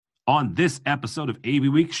On this episode of AV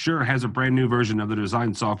Week, Shure has a brand new version of the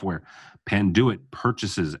design software. Panduit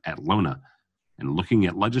purchases at Lona, and looking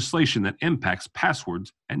at legislation that impacts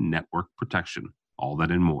passwords and network protection. All that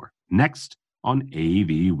and more. Next on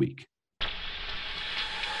AV Week.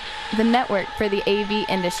 The network for the AV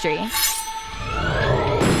industry.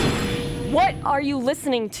 What are you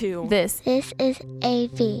listening to? This is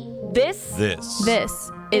AV. This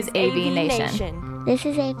is AV Nation. This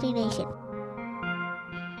is AV Nation.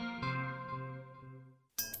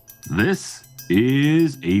 This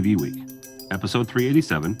is AV Week, episode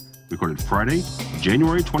 387, recorded Friday,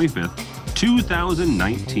 January 25th,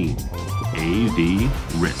 2019.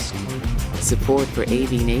 AV Risk. Support for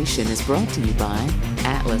AV Nation is brought to you by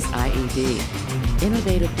Atlas IED,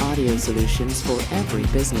 innovative audio solutions for every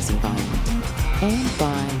business environment, and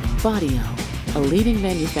by Bodio, a leading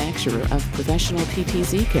manufacturer of professional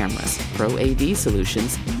PTZ cameras, Pro AV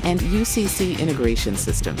solutions, and UCC integration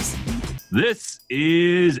systems. This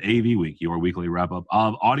is AV Week, your weekly wrap-up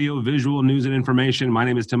of audio, visual news and information. My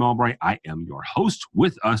name is Tim Albright. I am your host.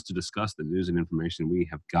 With us to discuss the news and information we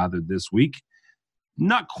have gathered this week.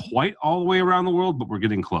 Not quite all the way around the world, but we're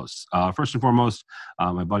getting close. First and foremost,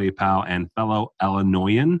 my buddy, pal, and fellow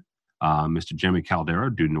Illinoisan, Mr. Jeremy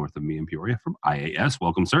Caldera, due north of me in Peoria from IAS.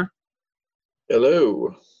 Welcome, sir.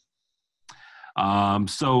 Hello.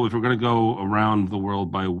 So if we're going to go around the world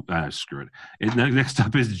by, screw it. Next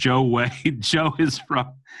up is Joe Wade. Joe is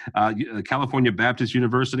from California Baptist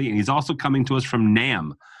University, and he's also coming to us from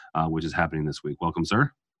NAMM, which is happening this week. Welcome,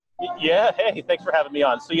 sir. Yeah, hey, thanks for having me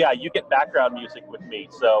on. So yeah, you get background music with me,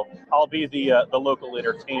 so I'll be the local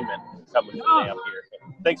entertainment coming to NAMM here.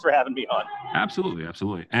 Thanks for having me on. Absolutely,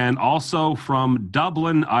 absolutely. And also from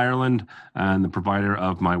Dublin, Ireland, and the provider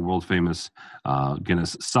of my world-famous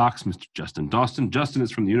Guinness socks, Mr. Justin Dawson. Justin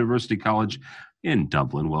is from the University College in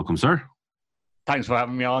Dublin. Welcome, sir. Thanks for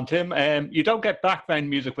having me on, Tim. You don't get background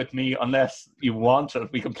music with me unless you want it.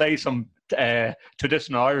 We can play some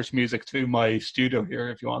traditional Irish music to my studio here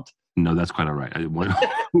if you want. No, that's quite all right.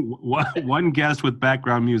 One guest with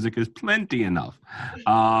background music is plenty enough.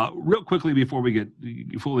 Real quickly before we get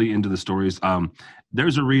fully into the stories,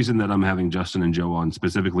 there's a reason that I'm having Justin and Joe on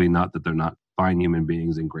specifically, not that they're not fine human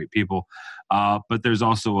beings and great people, but there's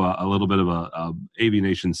also a little bit of a AV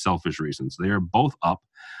Nation selfish reasons. They are both up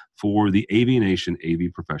for the AV Nation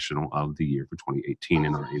AV Professional of the Year for 2018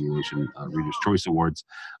 in our AV Nation Reader's Choice Awards.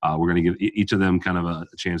 We're going to give each of them kind of a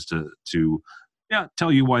chance to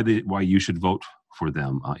tell you why you should vote for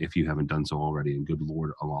them if you haven't done so already. And good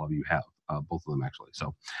Lord, a lot of you have, both of them actually.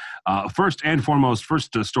 So first and foremost,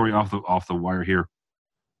 story off the wire here.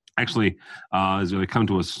 Actually, is going to come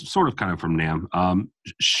to us sort of kind of from NAMM.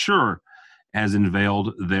 Shure has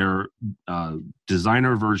unveiled their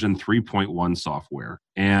designer version 3.1 software.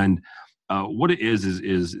 And what it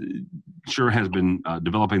is Shure has been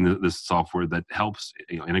developing this software that helps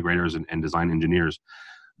integrators and design engineers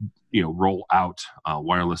roll out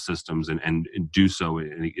wireless systems and do so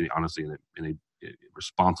honestly in a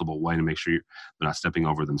responsible way to make sure they're not stepping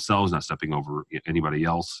over themselves, not stepping over anybody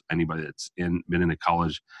else, anybody that's been in a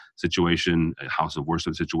college situation, a house of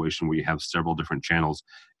worship situation where you have several different channels.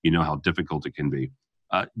 You know how difficult it can be.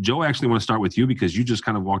 Joe, I actually want to start with you because you just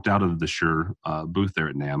kind of walked out of the Shure booth there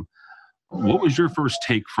at NAMM. What was your first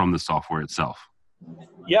take from the software itself?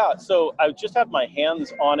 Yeah, so I just have my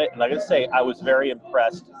hands on it, and I gotta say I was very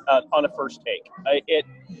impressed on a first take. It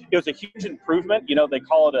was a huge improvement. They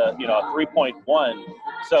call it a 3.1.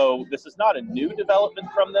 So this is not a new development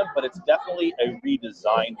from them, but it's definitely a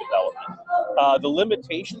redesigned development. The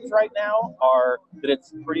limitations right now are that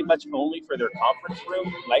it's pretty much only for their conference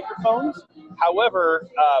room microphones. However,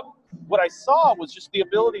 what I saw was just the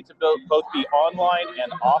ability to both be online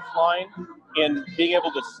and offline in being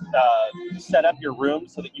able to set up your room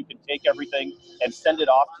so that you can take everything and send it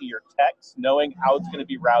off to your techs, knowing how it's going to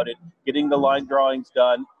be routed, getting the line drawings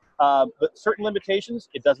done. But certain limitations,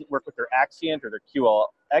 it doesn't work with their Axient or their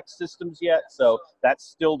QLX systems yet, so that's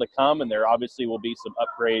still to come, and there obviously will be some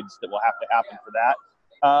upgrades that will have to happen for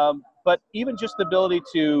that. But even just the ability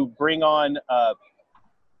to bring on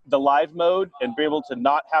the live mode and be able to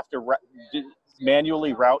not have to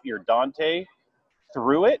manually route your Dante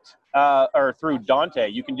through it, or through Dante,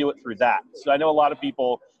 you can do it through that. So I know a lot of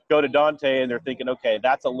people go to Dante and they're thinking, okay,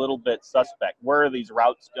 that's a little bit suspect. Where are these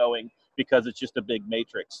routes going? Because it's just a big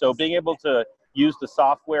matrix. So being able to use the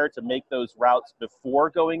software to make those routes before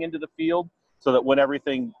going into the field so that when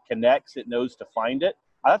everything connects, it knows to find it.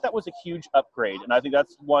 I thought that was a huge upgrade. And I think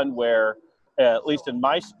that's one where, at least in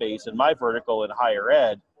my space, in my vertical in higher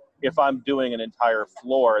ed, if I'm doing an entire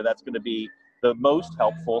floor, that's going to be the most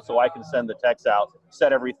helpful, so I can send the text out,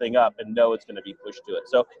 set everything up, and know it's going to be pushed to it.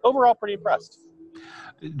 So overall, pretty impressed.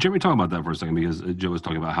 Jeremy, talk about that for a second, because Joe was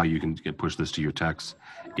talking about how you can push this to your text.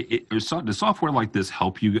 Does software like this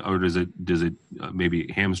help you, or does it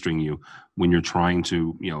maybe hamstring you when you're trying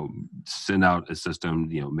to send out a system,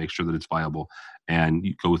 make sure that it's viable, and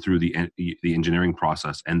you go through the engineering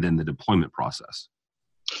process and then the deployment process?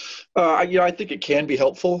 I think it can be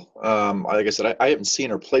helpful. Like I said, I haven't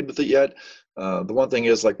seen or played with it yet. The one thing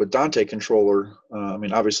is, like with Dante controller,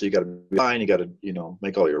 obviously you got to be fine, you got to,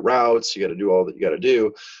 make all your routes, you got to do all that you got to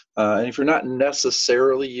do. And if you're not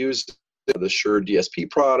necessarily using the Shure DSP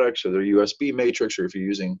products or their USB matrix, or if you're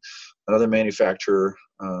using another manufacturer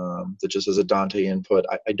that just has a Dante input,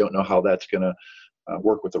 I don't know how that's going to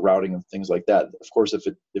work with the routing and things like that. Of course, if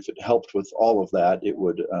it helped with all of that, it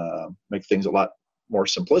would make things a lot more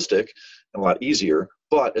simplistic and a lot easier.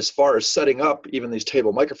 But as far as setting up even these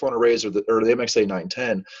table microphone arrays or the MXA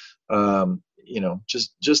 910,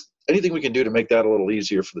 just anything we can do to make that a little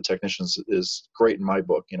easier for the technicians is great in my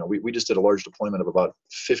book. We just did a large deployment of about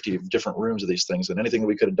 50 different rooms of these things, and anything that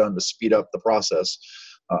we could have done to speed up the process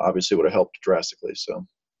obviously would have helped drastically. So.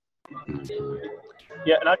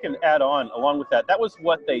 Yeah, and I can add on along with that. That was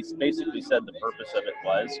what they basically said the purpose of it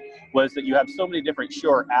was that you have so many different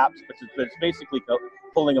Shure apps, but it's basically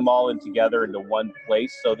pulling them all in together into one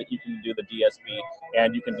place so that you can do the DSP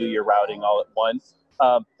and you can do your routing all at once.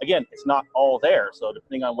 Again, it's not all there, so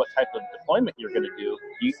depending on what type of deployment you're going to do,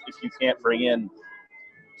 if you can't bring in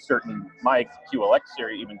certain mics, QLX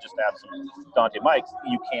series, even just to have some Dante mics,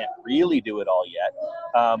 you can't really do it all yet.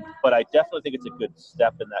 But I definitely think it's a good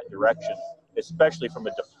step in that direction, especially from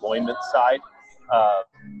a deployment side.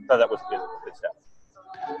 So that was a good step.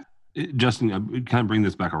 Justin, kind of bring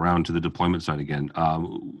this back around to the deployment side again.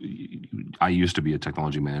 I used to be a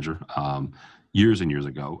technology manager years and years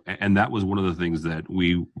ago, and that was one of the things that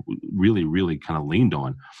we really, really kind of leaned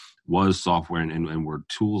on was software and were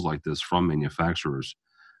tools like this from manufacturers.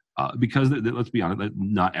 Because let's be honest,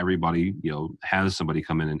 not everybody has somebody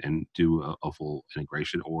come in and do a full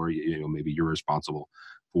integration, or maybe you're responsible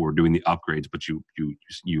for doing the upgrades, but you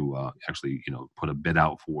actually put a bid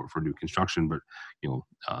out for new construction, but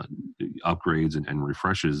upgrades and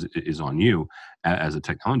refreshes is on you as a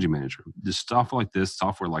technology manager. Does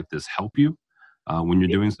software like this help you when you're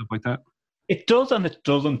doing stuff like that? It does and it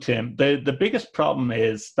doesn't, Tim. The biggest problem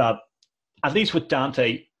is that, at least with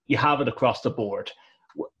Dante, you have it across the board.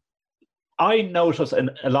 I notice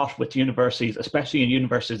a lot with universities, especially in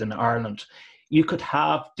universities in Ireland, you could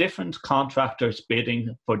have different contractors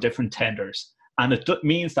bidding for different tenders. And it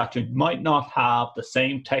means that you might not have the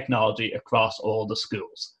same technology across all the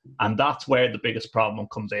schools. And that's where the biggest problem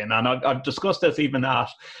comes in. And I've discussed this even at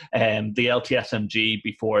the LTSMG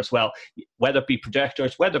before as well. Whether it be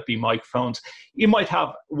projectors, whether it be microphones, you might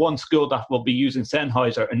have one school that will be using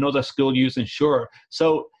Sennheiser, another school using Shure.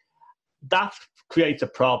 So that creates a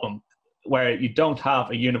problem where you don't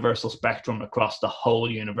have a universal spectrum across the whole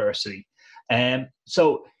university.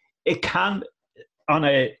 So it can, on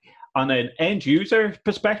an end user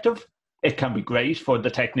perspective, it can be great for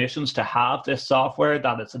the technicians to have this software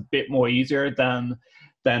that it's a bit more easier than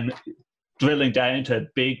drilling down to a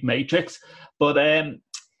big matrix. But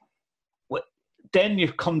then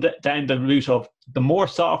you come down the route of the more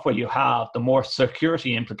software you have, the more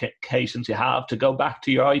security implications you have to go back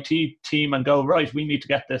to your IT team and go, right, we need to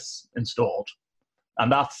get this installed.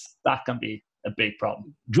 And that can be a big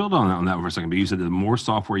problem. Drill down on that for a second, but you said the more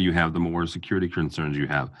software you have, the more security concerns you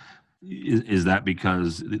have. Is that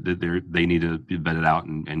because they need to vet it out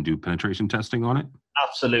and do penetration testing on it?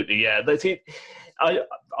 Absolutely, yeah.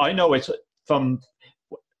 I know it's from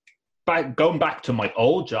going back to my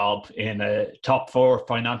old job in a top 4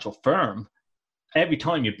 financial firm. Every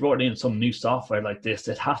time you brought in some new software like this,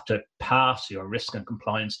 it had to pass your risk and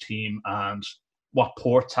compliance team, and what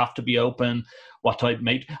ports have to be open, what type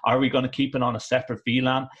are we going to keep it on a separate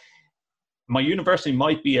VLAN? My university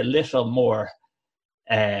might be a little more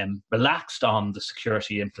relaxed on the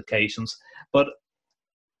security implications, but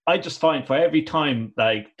I just find for every time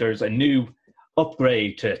like there's a new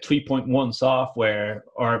upgrade to 3.1 software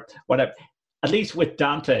or whatever, at least with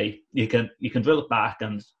Dante, you can drill it back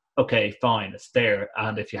and okay, fine, it's there.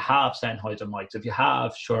 And if you have Sennheiser mics, if you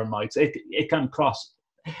have Shure mics, it can cross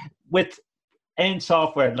with end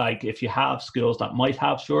software. Like if you have schools that might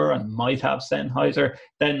have Shure and might have Sennheiser,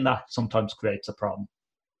 then that sometimes creates a problem.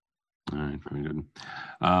 All right, very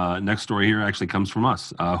good. Next story here actually comes from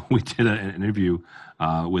us. We did an interview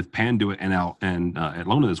with Panduit and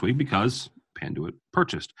Atlona this week because Panduit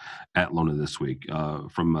purchased Atlona this week.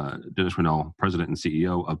 From Dennis Reynell, president and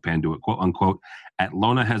CEO of Panduit, quote unquote,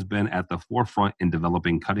 Atlona has been at the forefront in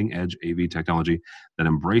developing cutting-edge AV technology that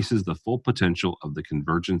embraces the full potential of the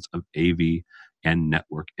convergence of AV and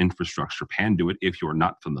network infrastructure. Panduit, if you're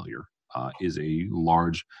not familiar, is a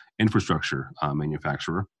large infrastructure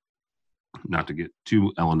manufacturer. Not to get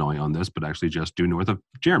too Illinois on this, but actually just due north of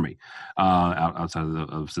Jeremy, outside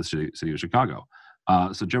of the city of Chicago.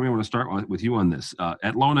 So, Jeremy, I want to start with you on this.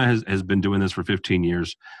 Atlona has been doing this for 15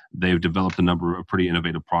 years. They've developed a number of pretty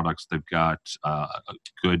innovative products. They've got a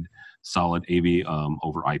good, solid AV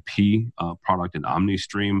over IP product in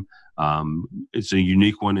OmniStream. It's a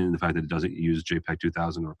unique one in the fact that it doesn't use JPEG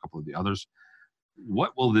 2000 or a couple of the others.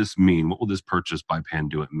 What will this mean? What will this purchase by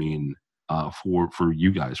Panduit mean for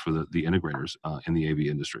you guys, for the integrators in the AV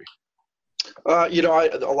industry?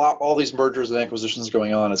 All these mergers and acquisitions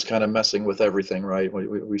going on, it's kind of messing with everything, right?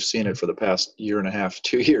 We've seen it for the past year and a half,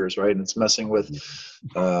 2 years, right? And it's messing with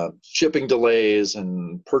shipping delays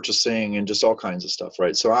and purchasing and just all kinds of stuff,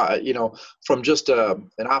 right? So, from just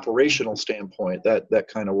an operational standpoint, that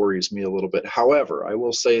kind of worries me a little bit. However, I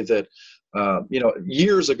will say that,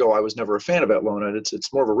 years ago, I was never a fan of Atlona.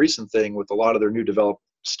 It's more of a recent thing with a lot of their new developed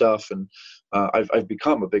stuff, and I've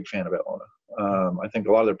become a big fan of Atlona. I think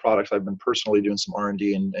a lot of their products, I've been personally doing some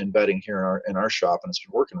R&D and embedding here in our shop, and it's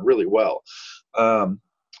been working really well. Panduit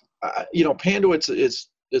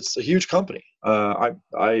it's a huge company.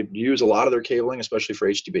 I use a lot of their cabling, especially for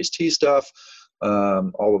HDBaseT stuff.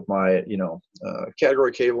 All of my,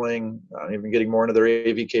 category cabling, even getting more into their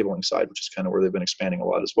AV cabling side, which is kind of where they've been expanding a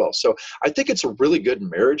lot as well. So I think it's a really good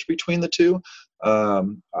marriage between the two.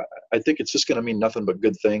 I think it's just going to mean nothing but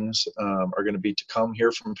good things are going to be to come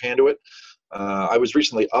here from Panduit. I was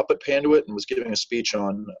recently up at Panduit and was giving a speech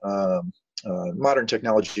on modern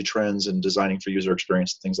technology trends and designing for user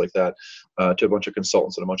experience and things like that to a bunch of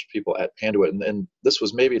consultants and a bunch of people at Panduit. And this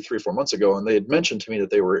was maybe 3 or 4 months ago, and they had mentioned to me that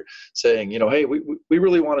they were saying, hey, we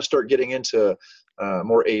really want to start getting into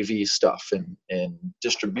more AV stuff and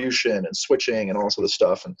distribution and switching and all sort of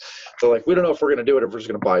stuff. And they're like, we don't know if we're going to do it, if we're just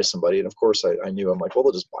going to buy somebody. And of course I knew, I'm like, well,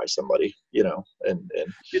 they'll just buy somebody, and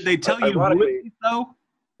did they tell you who, though?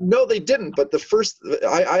 No, they didn't. But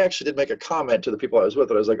I actually did make a comment to the people I was with,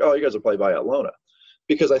 and I was like, oh, you guys will probably buy Atlona,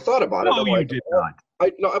 because I thought about it. No, you did not.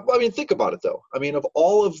 I mean, think about it, though. I mean, of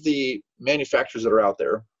all of the manufacturers that are out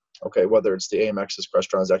there, okay, whether it's the AMXs,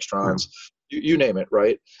 Crestrons, Extrons, you name it,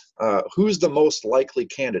 right? Who's the most likely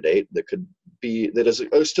candidate that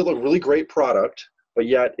is still a really great product, but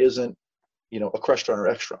yet isn't, a Crestron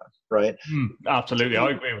or Extron, right? Absolutely. I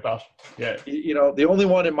agree with that. Yeah. The only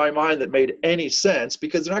one in my mind that made any sense,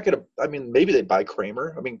 because they're not going to, maybe they'd buy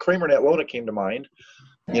Kramer. Kramer and Atlona came to mind,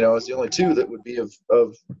 as the only two that would be of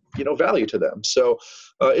value to them. So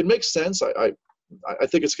it makes sense. I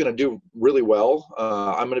think it's going to do really well.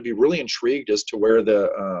 I'm going to be really intrigued as to where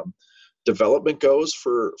the development goes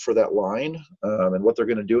for that line and what they're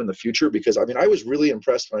going to do in the future, because I was really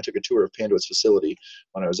impressed when I took a tour of Panduit's facility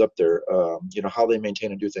when I was up there, how they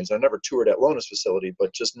maintain and do things. I never toured Atlona's facility,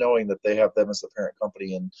 but just knowing that they have them as the parent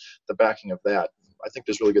company and the backing of that, I think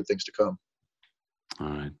there's really good things to come. All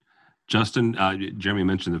right. Justin, Jeremy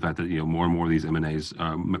mentioned the fact that more and more of these M&As,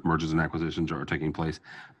 mergers and acquisitions, are taking place.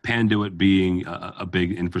 Panduit being a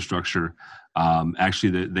big infrastructure.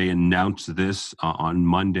 Actually, they announced this on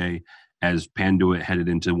Monday as Panduit headed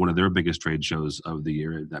into one of their biggest trade shows of the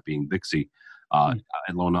year, that being Vixie.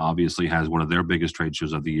 Atlona obviously has one of their biggest trade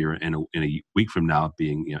shows of the year in a week from now,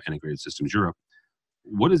 being Integrated Systems Europe.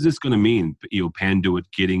 What is this going to mean? Panduit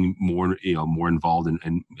getting more involved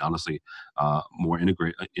and honestly more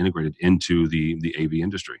integrated into the AV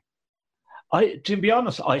industry. To be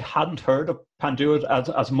honest, I hadn't heard of Panduit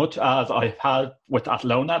as much as I've had with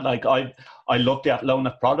Atlona. Like I love the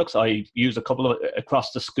Atlona products. I use a couple of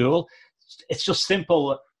across the school. It's just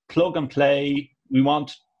simple plug and play. We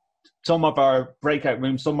want some of our breakout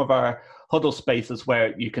rooms, some of our huddle spaces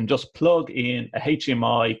where you can just plug in a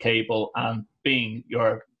HDMI cable and bing,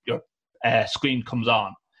 your screen comes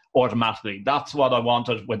on automatically. That's what I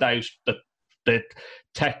wanted, without the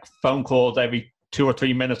tech phone calls every 2 or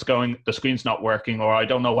 3 minutes going, the screen's not working, or I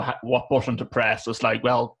don't know what button to press. It's like,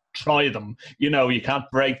 well, try them. You can't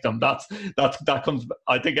break them. That comes.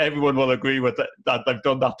 I think everyone will agree with that they've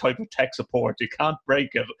done that type of tech support. You can't break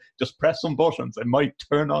it. Just press some buttons. It might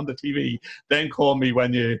turn on the TV. Then call me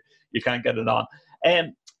when you can't get it on.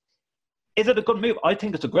 Is it a good move? I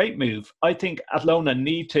think it's a great move. I think Atlona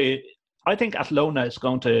is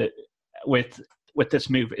going to, with this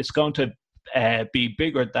move, it's going to be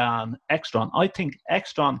bigger than Extron. I think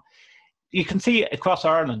Extron, you can see across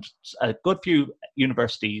Ireland, a good few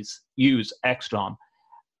universities use Extron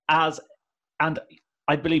and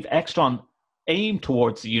I believe Extron aim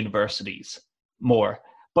towards the universities more.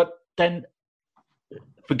 But then,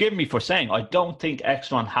 forgive me for saying, I don't think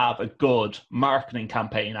Extron have a good marketing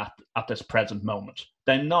campaign at this present moment.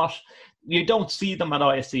 They're not, you don't see them at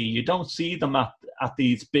ISE, you don't see them at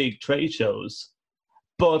these big trade shows,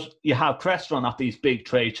 but you have Crestron at these big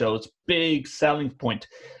trade shows, big selling point.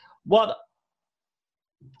 What,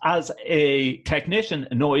 as a technician,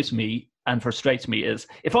 annoys me and frustrates me is,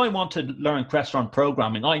 if I want to learn Crestron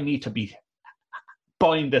programming, I need to be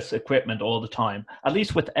buying this equipment all the time. At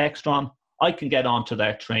least with Extron, I can get onto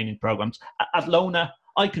their training programs. At Lona,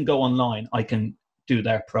 I can go online, I can do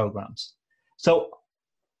their programs. So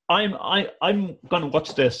I'm going to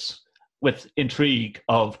watch this with intrigue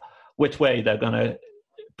of which way they're going to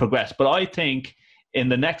progress. But I think in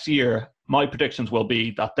the next year, my predictions will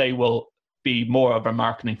be that they will be more of a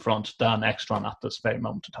marketing front than Extron at this very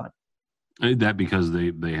moment in time. Is that because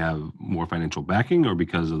they have more financial backing, or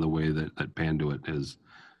because of the way that Panduit has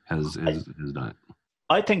done it?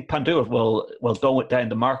 I think Panduit will go down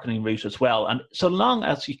the marketing route as well. And so long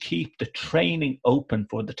as you keep the training open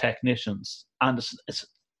for the technicians, and it's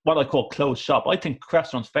what I call closed shop. I think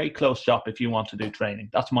Crestron's very closed shop if you want to do training.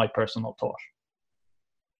 That's my personal thought.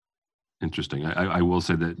 Interesting. I will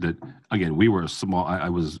say that again, we were a small. I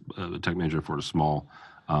was a tech manager for a small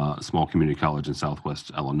community college in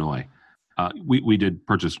Southwest Illinois. We did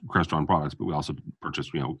purchase Crestron products, but we also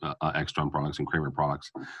purchased Extron products and Kramer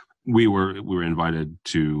products. We were invited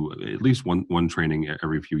to at least one training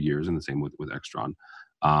every few years, and the same with Extron.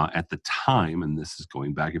 At the time, and this is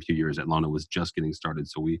going back a few years, Atlanta was just getting started,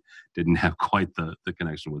 so we didn't have quite the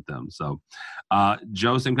connection with them. So,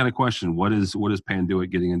 Joe, same kind of question. What is Panduit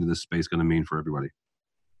getting into this space going to mean for everybody?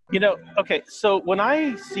 Okay, so when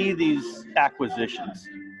I see these acquisitions,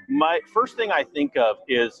 my first thing I think of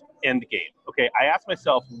is end game. Okay, I ask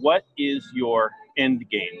myself, what is your end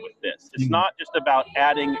game with this? It's not just about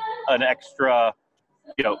adding an extra,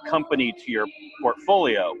 company to your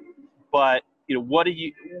portfolio, but what are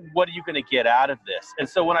you going to get out of this? And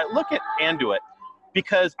so when I look at Panduit,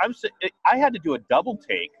 because I had to do a double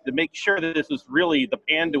take to make sure that this was really the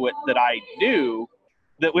Panduit that I knew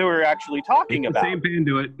that we were actually talking about. Same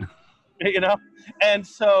Panduit. And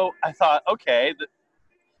so I thought, okay,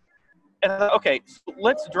 so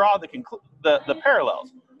let's draw the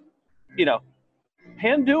parallels.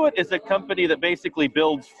 Panduit is a company that basically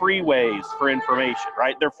builds freeways for information,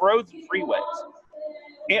 right? They're roads and freeways.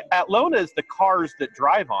 Atlona is the cars that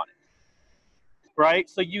drive on it, right?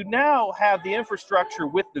 So you now have the infrastructure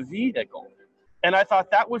with the vehicle. And I thought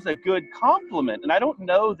that was a good compliment. And I don't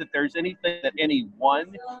know that there's anything that any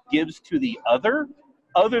one gives to the other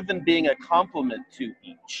than being a compliment to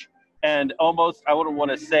each. And almost, I wouldn't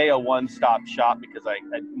want to say a one-stop shop because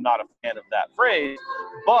I'm not a fan of that phrase,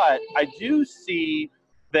 but I do see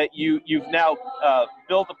that you've now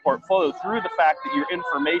built a portfolio through the fact that your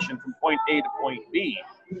information from point A to point B,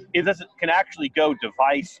 can actually go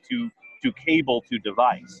device to cable to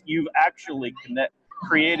device. You've actually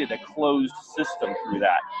created a closed system through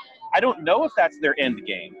that. I don't know if that's their end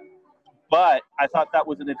game, but I thought that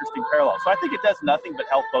was an interesting parallel. So I think it does nothing but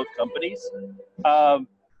help both companies.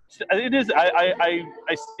 It is. I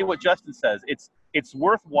see what Justin says. It's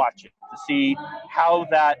worth watching to see how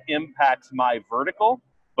that impacts my vertical.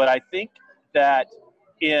 But I think that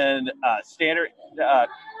in standard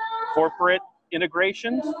corporate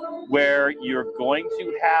integrations, where you're going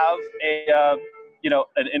to have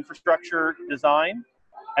an infrastructure design,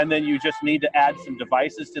 and then you just need to add some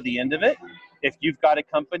devices to the end of it. If you've got a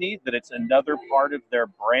company that it's another part of their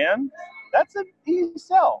brand, that's an easy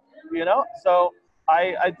sell. So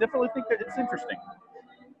I definitely think that it's interesting.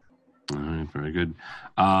 All right, very good.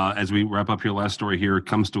 As we wrap up your last story here, it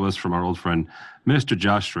comes to us from our old friend, Mr.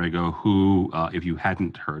 Josh Strago, who, if you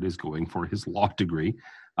hadn't heard, is going for his law degree,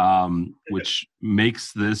 which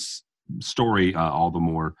makes this story all the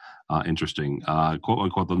more interesting. Quote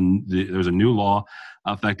unquote, there's a new law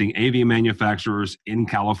affecting AV manufacturers in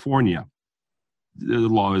California. The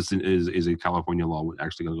law is a California law. We're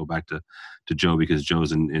actually going to go back to Joe because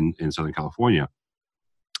Joe's in Southern California.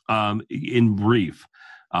 In brief,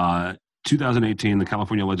 2018, the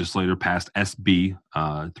California legislature passed SB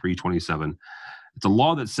 327. It's a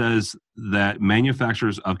law that says that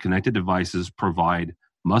manufacturers of connected devices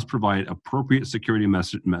must provide appropriate security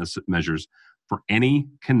measures for any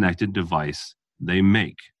connected device they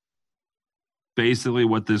make. Basically,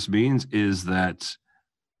 what this means is that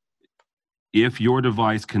if your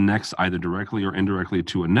device connects either directly or indirectly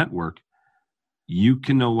to a network, you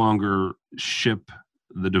can no longer ship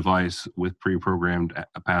the device with pre-programmed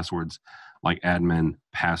passwords like admin,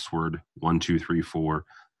 password 1234,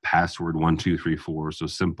 password 1234. So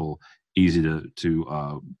simple, easy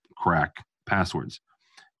to crack passwords.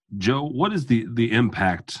 Joe, what is the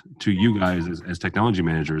impact to you guys as technology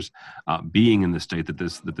managers being in the state that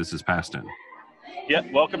this is passed in? Yeah,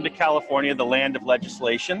 welcome to California, the land of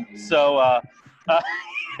legislation. So,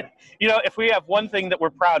 if we have one thing that we're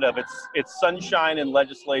proud of, it's sunshine and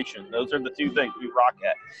legislation. Those are the two things we rock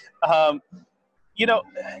at.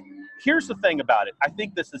 Here's the thing about it. I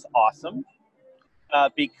think this is awesome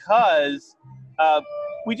because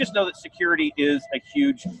we just know that security is a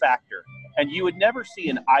huge factor. And you would never see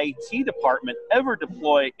an IT department ever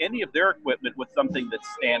deploy any of their equipment with something that's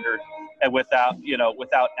standard and without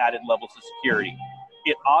added levels of security.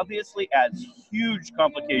 It obviously adds huge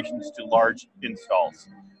complications to large installs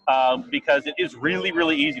because it is really,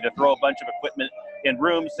 really easy to throw a bunch of equipment in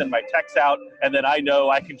rooms, send my techs out, and then I know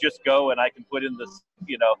I can just go and I can put in this,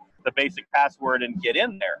 the basic password and get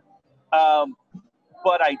in there.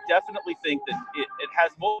 But I definitely think that it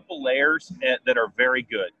has multiple layers that are very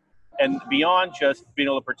good. And beyond just being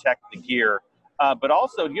able to protect the gear, but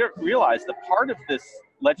also you realize that part of this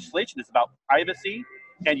legislation is about privacy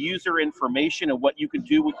and user information and what you can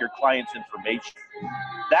do with your client's information.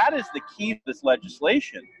 That is the key to this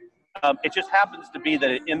legislation. It just happens to be that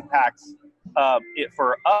it impacts it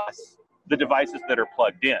for us, the devices that are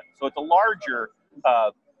plugged in. So it's a larger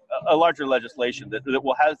legislation that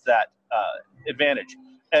will have that advantage.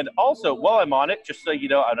 And also, while I'm on it, just so you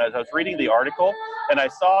know, I was reading the article, and I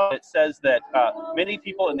saw it says that many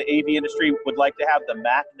people in the AV industry would like to have the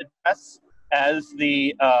MAC address as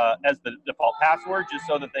the default password, just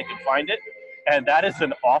so that they can find it. And that is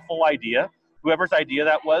an awful idea. Whoever's idea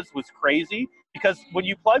that was crazy, because when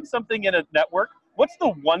you plug something in a network, what's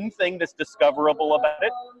the one thing that's discoverable about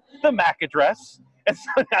it? The MAC address. And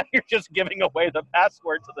so now you're just giving away the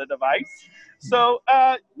password to the device. So,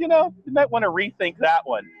 you might want to rethink that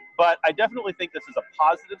one. But I definitely think this is a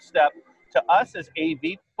positive step to us as AV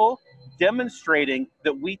people, demonstrating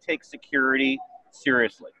that we take security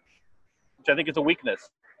seriously, which I think is a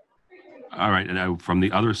weakness. All right. And from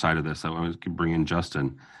the other side of this, I want to bring in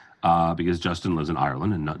Justin, because Justin lives in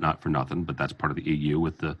Ireland, and not for nothing, but that's part of the EU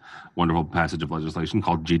with the wonderful passage of legislation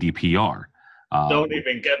called GDPR. Don't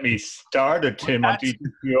even get me started, Tim, on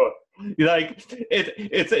GDPR.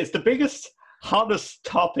 It's the biggest, hottest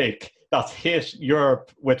topic that's hit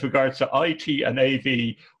Europe with regards to IT and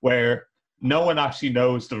AV, where no one actually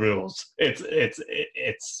knows the rules. It's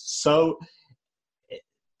so.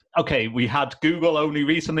 Okay, we had Google only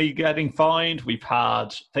recently getting fined. We've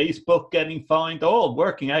had Facebook getting fined, all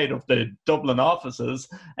working out of the Dublin offices.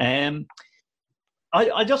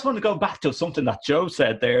 I just want to go back to something that Joe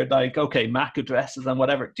said there, like, okay, MAC addresses and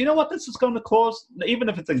whatever. Do you know what this is going to cause? Even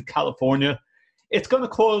if it's in California, it's going to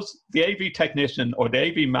cause the AV technician or the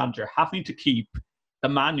AV manager having to keep the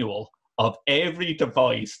manual of every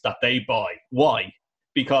device that they buy. Why?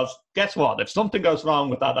 Because guess what? If something goes wrong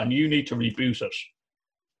with that and you need to reboot it,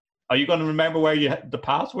 are you going to remember where the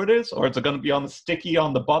password is, or is it going to be on the sticky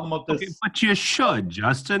on the bottom of this? Okay, but you should,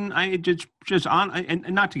 Justin. I just on and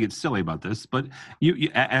not to get silly about this, but you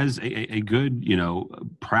as a good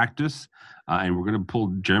practice, and we're going to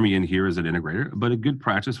pull Jeremy in here as an integrator. But a good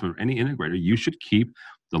practice for any integrator, you should keep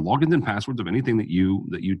the logins and passwords of anything that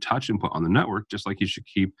you touch and put on the network, just like you should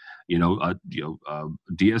keep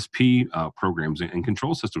DSP programs and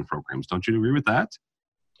control system programs. Don't you agree with that?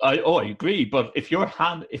 I agree, but if you're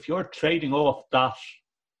trading off that,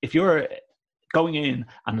 if you're going in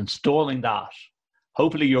and installing that,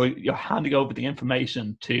 hopefully you're handing over the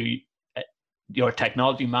information to your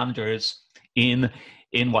technology managers in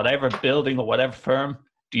whatever building or whatever firm.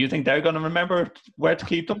 Do you think they're going to remember where to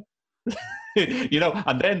keep them?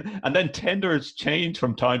 And then tenders change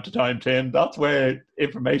from time to time, Tim. That's where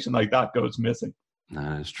information like that goes missing.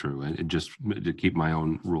 That is true. And just to keep my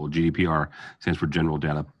own rule, GDPR stands for General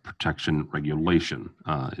Data Protection Regulation,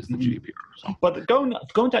 is the GDPR. So. But going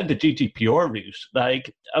down the GDPR route,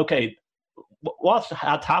 like, okay, what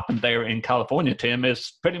had happened there in California, Tim,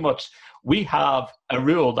 is pretty much we have a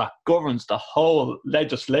rule that governs the whole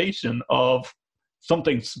legislation of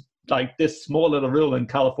something like this small little rule in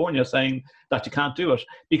California saying that you can't do it.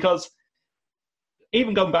 Because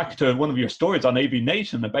even going back to one of your stories on AV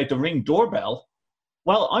Nation about the Ring doorbell,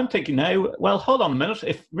 well, I'm thinking now, well, hold on a minute.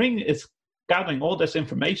 If Ring is gathering all this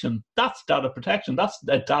information, that's data protection. That's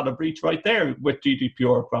a data breach right there with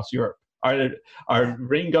GDPR across Europe. Are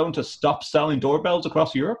Ring going to stop selling doorbells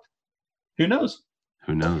across Europe? Who knows?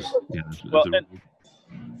 Who knows? Yeah, well, and,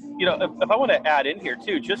 if I want to add in here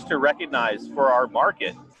too, just to recognize for our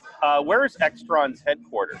market, where's Extron's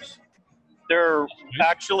headquarters? They're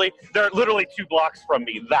literally 2 blocks from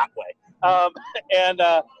me that way.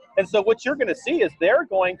 And so what you're going to see is they're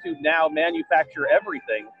going to now manufacture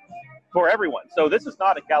everything for everyone. So this is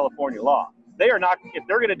not a California law. They are not, if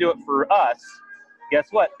they're going to do it for us, guess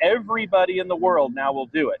what? Everybody in the world now will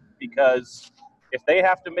do it, because if they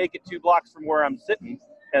have to make it 2 blocks from where I'm sitting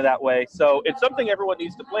and that way. So it's something everyone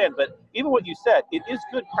needs to plan. But even what you said, it is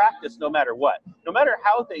good practice no matter what. No matter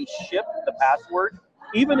how they ship the password,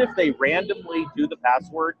 even if they randomly do the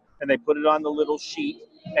password and they put it on the little sheet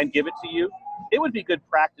and give it to you, it would be good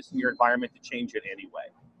practice in your environment to change it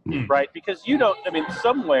anyway, right? Because you don't, I mean,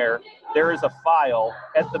 somewhere there is a file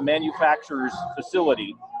at the manufacturer's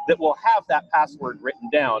facility that will have that password written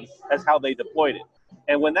down as how they deployed it.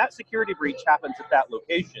 And when that security breach happens at that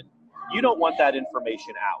location, you don't want that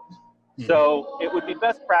information out. So it would be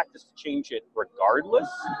best practice to change it regardless.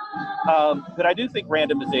 But I do think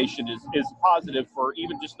randomization is positive for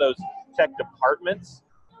even just those tech departments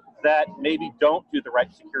that maybe don't do the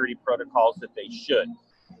right security protocols that they should,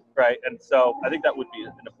 right? And so I think that would be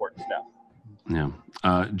an important step. Yeah.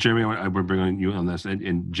 Jeremy, I would bring on you on this.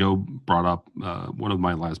 And Joe brought up one of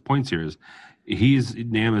my last points here is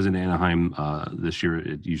NAMM is in Anaheim this year.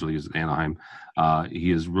 It usually is in Anaheim.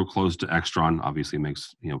 He is real close to Extron, obviously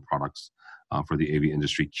makes products for the AV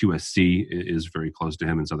industry. QSC is very close to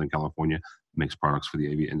him in Southern California, makes products for the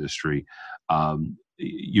AV industry.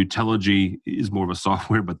 Uteligy is more of a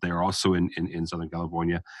software, but they're also in Southern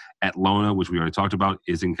California. Atlona, which we already talked about,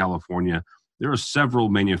 is in California. There are several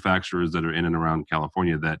manufacturers that are in and around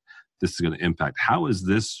California that this is going to impact. How is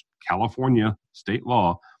this California state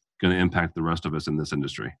law going to impact the rest of us in this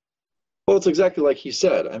industry? Well, it's exactly like he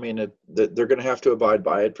said. I mean, they're going to have to abide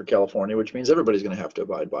by it for California, which means everybody's going to have to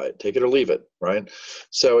abide by it. Take it or leave it, right?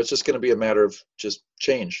 So it's just going to be a matter of just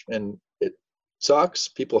change. And it sucks.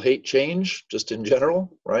 People hate change just in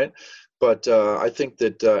general, right? But I think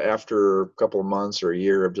that after a couple of months or a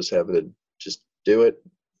year of just having to just do it,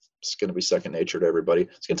 it's going to be second nature to everybody.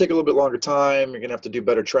 It's going to take a little bit longer time. You're going to have to do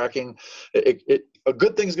better tracking. A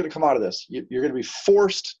good thing is going to come out of this. You're going to be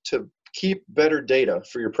forced to keep better data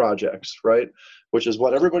for your projects, right? Which is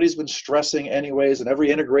what everybody's been stressing anyways, and every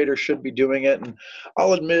integrator should be doing it. And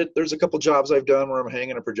I'll admit there's a couple jobs I've done where I'm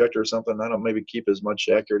hanging a projector or something. I don't maybe keep as much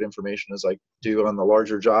accurate information as I do on the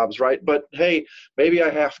larger jobs, right? But hey, maybe I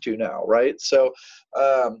have to now, right? So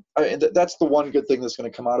that's the one good thing that's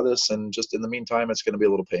going to come out of this. And just in the meantime, it's going to be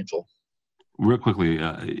a little painful. Real quickly,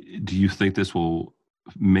 do you think this will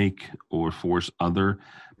make or force other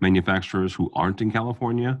manufacturers who aren't in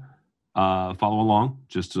California follow along,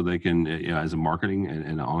 just so they can, as a marketing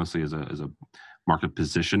and honestly as a market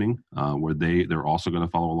positioning, where they're also going to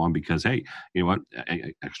follow along because, hey, you know what,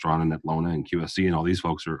 Extron and Atlona and QSC and all these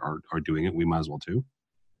folks are doing it. We might as well too.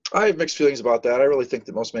 I have mixed feelings about that. I really think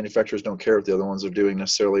that most manufacturers don't care what the other ones are doing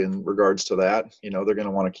necessarily in regards to that. They're going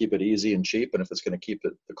to want to keep it easy and cheap, and if it's going to keep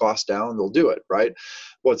the cost down, they'll do it, right?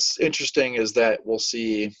 What's interesting is that we'll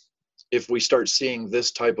see if we start seeing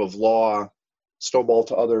this type of law snowball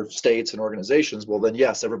to other states and organizations, well then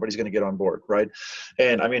yes, everybody's going to get on board, right?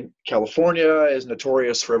 And I mean, California is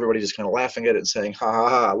notorious for everybody just kind of laughing at it and saying, ha ha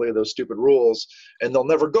ha, look at those stupid rules, and they'll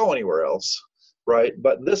never go anywhere else, right?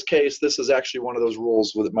 But in this case, this is actually one of those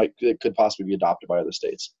rules that could possibly be adopted by other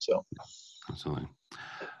states. So absolutely.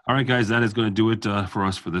 All right, guys, that is going to do it for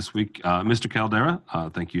us for this week. Mr. Caldera,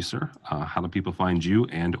 thank you, sir. How do people find you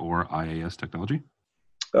and or IAS Technology?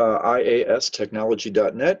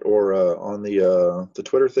 IAStechnology.net, or on the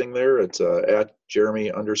Twitter thing there, it's at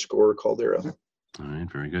Jeremy_Caldera. All right,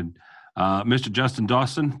 very good. Mr. Justin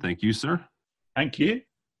Dawson, thank you, sir. Thank you.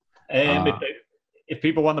 If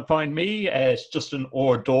people want to find me, it's Justin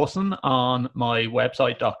or Dawson on my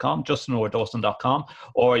website.com, justinordawson.com,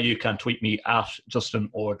 or you can tweet me at Justin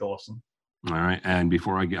or Dawson. All right. And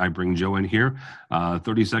before I bring Joe in here,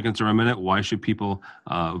 30 seconds or a minute, why should people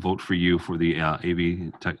vote for you for the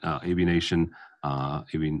AV Nation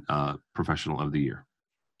AV Professional of the Year?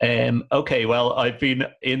 Okay, well, I've been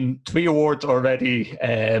in 3 awards already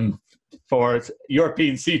for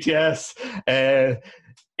European CTS,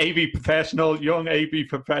 AV Professional, Young AV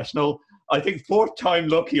Professional. I think 4th time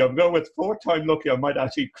lucky. I'm going with 4th time lucky. I might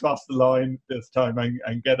actually cross the line this time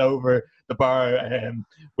and get over the bar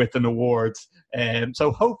with an awards.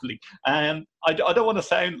 So hopefully, I don't want to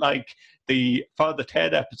sound like the Father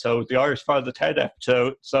Ted episode, the Irish Father Ted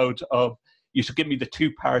episode of you should give me the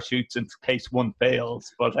 2 parachutes in case one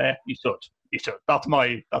fails, but you should. That's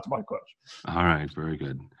my quote. All right, very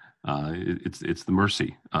good. It's the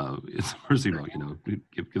mercy. It's the mercy vote.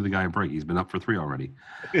 Give the guy a break. He's been up for 3 already.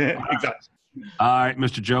 Yeah, exactly. All right,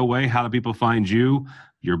 Mr. Joe Way, how do people find you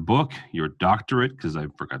your book, your doctorate, because I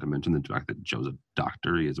forgot to mention the fact that Joe's a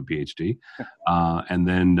doctor. He has a PhD. And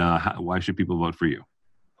then why should people vote for you?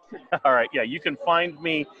 All right. Yeah, you can find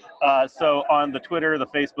me so on the Twitter, the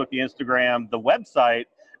Facebook, the Instagram, the website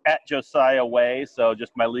at Josiah Way. So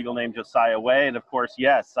just my legal name, Josiah Way. And of course,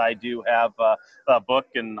 yes, I do have a book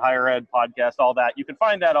and higher ed podcast, all that. You can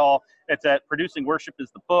find that all. It's at Producing Worship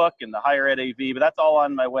is the book and the Higher Ed AV, but that's all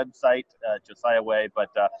on my website, Josiah Way. But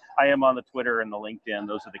I am on the Twitter and the LinkedIn.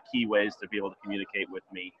 Those are the key ways to be able to communicate with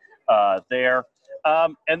me there.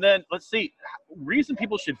 And then let's see, reason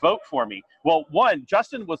people should vote for me. Well, one,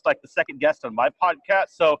 Justin was like the second guest on my podcast.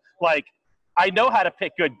 So like, I know how to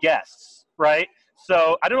pick good guests, right?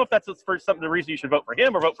 So I don't know if that's the reason you should vote for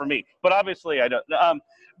him or vote for me, but obviously I don't.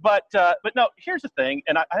 But no, here's the thing.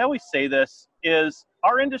 And I always say this is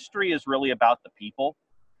our industry is really about the people,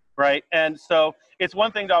 right? And so it's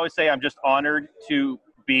one thing to always say, I'm just honored to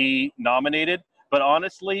be nominated, but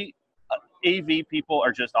honestly, AV people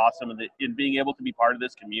are just awesome in being able to be part of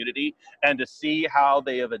this community and to see how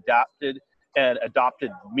they have adapted and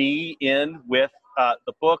adopted me in with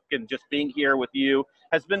the book and just being here with you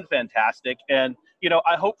has been fantastic. And, you know,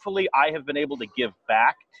 hopefully I have been able to give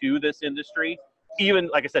back to this industry, even,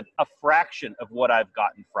 like I said, a fraction of what I've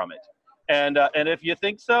gotten from it. And if you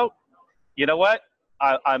think so, you know what?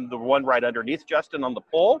 I'm the one right underneath Justin on the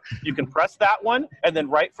poll. You can press that one, and then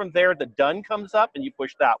right from there, the done comes up, and you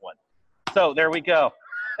push that one. So there we go.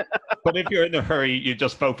 But if you're in a hurry, you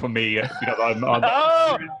just vote for me because I'm on.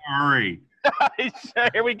 Oh, Hurry.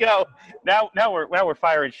 Here we go. Now we're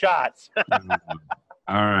firing shots.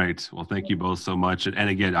 All right. Well, thank you both so much. And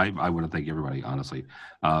again, I want to thank everybody, honestly.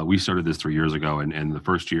 We started this 3 years ago, and the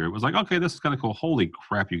first year it was like, okay, this is kind of cool. Holy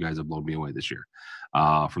crap, you guys have blown me away this year.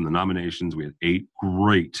 From the nominations, we had 8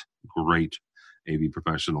 great AV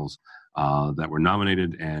professionals that were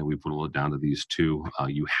nominated, and we whittled it down to these 2.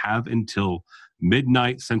 You have until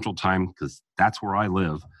midnight Central Time, because that's where I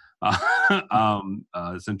live,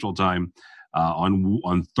 Central Time,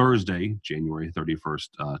 on Thursday, January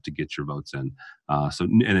 31st, to get your votes in.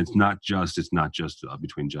 And it's not just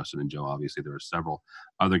between Justin and Joe. Obviously, there are several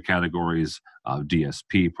other categories: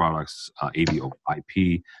 DSP products, AV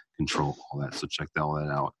IP control, all that. So check all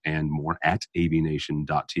that out and more at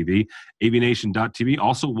avnation.tv. avnation.tv.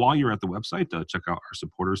 Also, while you're at the website, check out our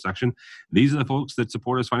supporters section. These are the folks that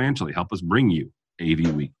support us financially, help us bring you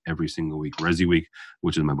AV Week every single week, Resi Week,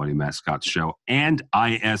 which is my buddy Matt Scott's show, and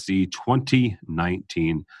ISE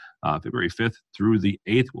 2019, February 5th through the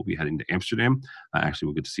 8th. We'll be heading to Amsterdam. Actually,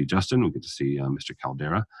 we'll get to see Justin. We'll get to see Mr.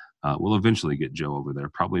 Caldera. We'll eventually get Joe over there.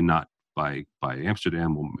 Probably not by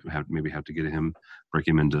Amsterdam. We'll maybe have to break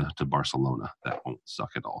him into Barcelona. That won't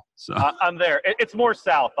suck at all. So I'm there. It's more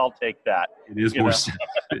south. I'll take that. It is more south.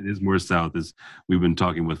 It is more south. As we've been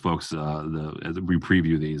talking with folks as we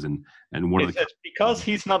preview these, and one of the because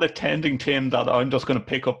he's not attending, Tim, that I'm just going to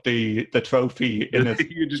pick up the trophy.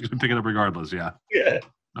 You're just going to pick it up regardless. Yeah. Yeah.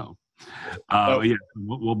 No. Yeah,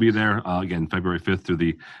 we'll be there again, February 5th through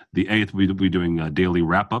the 8th. We'll be doing daily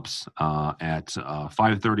wrap-ups at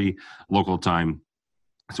 5:30 local time,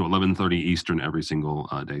 so 11:30 Eastern every single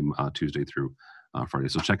day, Tuesday through Friday.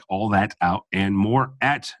 So check all that out and more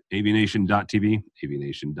at avnation.tv,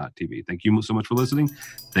 avnation.tv. Thank you so much for listening.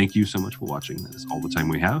 Thank you so much for watching. That is all the time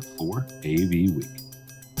we have for AV Week.